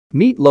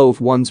Meat Loaf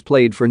once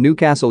played for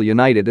Newcastle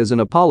United as an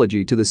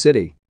apology to the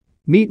city.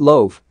 Meat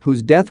Loaf,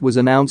 whose death was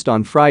announced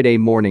on Friday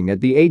morning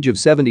at the age of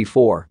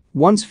 74,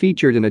 once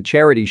featured in a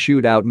charity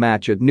shootout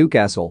match at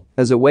Newcastle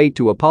as a way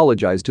to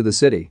apologize to the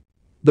city.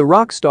 The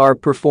rock star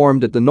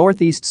performed at the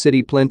Northeast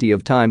City plenty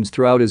of times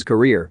throughout his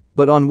career,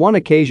 but on one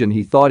occasion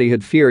he thought he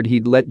had feared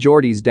he'd let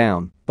Geordies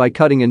down by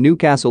cutting a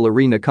Newcastle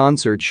Arena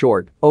concert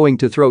short owing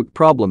to throat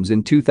problems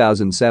in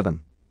 2007.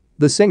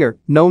 The singer,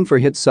 known for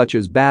hits such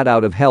as Bat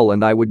Out of Hell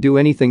and I Would Do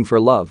Anything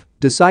for Love,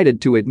 decided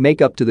to make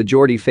up to the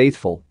Geordie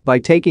faithful by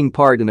taking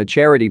part in a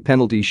charity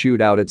penalty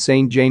shootout at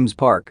St James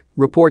Park,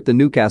 report the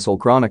Newcastle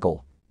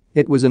Chronicle.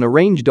 It was an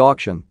arranged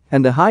auction,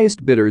 and the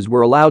highest bidders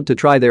were allowed to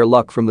try their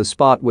luck from the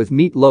spot with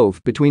Meat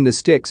Loaf between the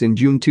sticks in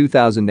June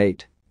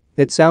 2008.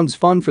 "It sounds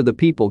fun for the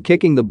people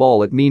kicking the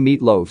ball at me,"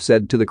 Meat Loaf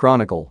said to the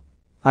Chronicle.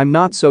 "I'm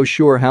not so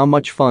sure how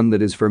much fun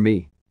that is for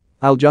me.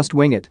 I'll just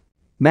wing it."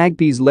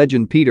 Magpies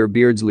legend Peter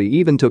Beardsley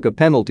even took a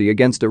penalty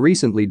against a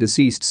recently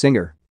deceased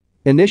singer.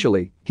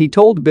 Initially, he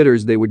told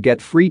bidders they would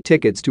get free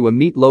tickets to a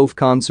Meat Loaf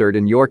concert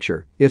in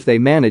Yorkshire if they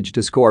managed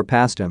to score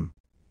past him.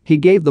 He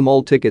gave them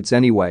all tickets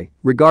anyway,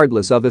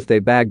 regardless of if they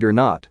bagged or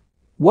not.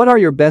 What are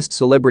your best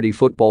celebrity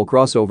football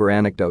crossover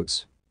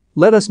anecdotes?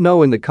 Let us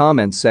know in the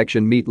comments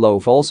section. Meat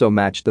Loaf also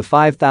matched the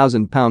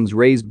 £5,000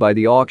 raised by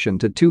the auction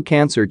to two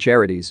cancer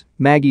charities,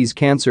 Maggie's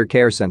Cancer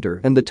Care Centre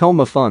and the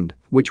Toma Fund,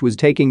 which was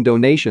taking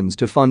donations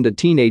to fund a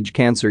teenage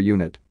cancer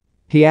unit.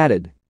 He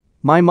added,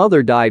 "My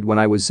mother died when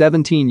I was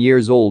 17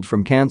 years old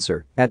from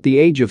cancer, at the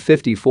age of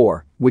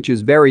 54, which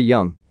is very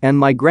young, and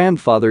my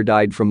grandfather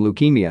died from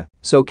leukemia,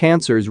 so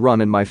cancers run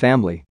in my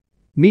family."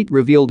 Meat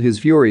revealed his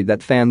fury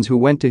that fans who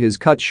went to his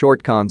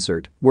cut-short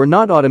concert were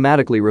not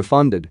automatically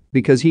refunded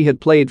because he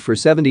had played for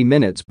 70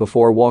 minutes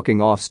before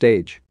walking off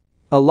stage.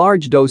 A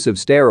large dose of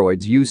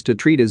steroids used to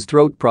treat his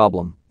throat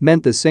problem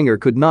meant the singer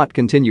could not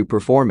continue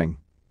performing.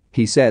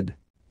 He said,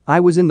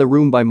 "I was in the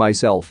room by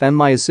myself and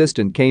my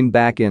assistant came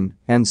back in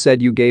and said,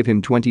 'You gave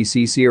him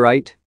 20cc,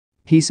 right?'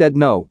 He said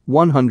no,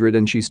 100,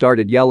 and she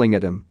started yelling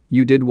at him,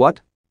 'You did what?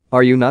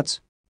 Are you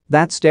nuts?'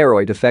 That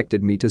steroid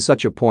affected me to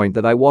such a point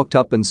that I walked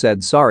up and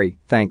said, 'Sorry,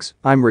 thanks,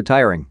 I'm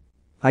retiring.'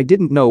 I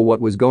didn't know what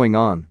was going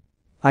on.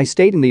 I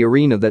stayed in the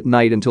arena that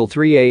night until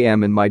 3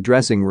 a.m. in my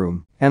dressing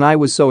room, and I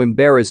was so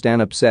embarrassed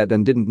and upset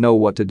and didn't know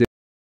what to do."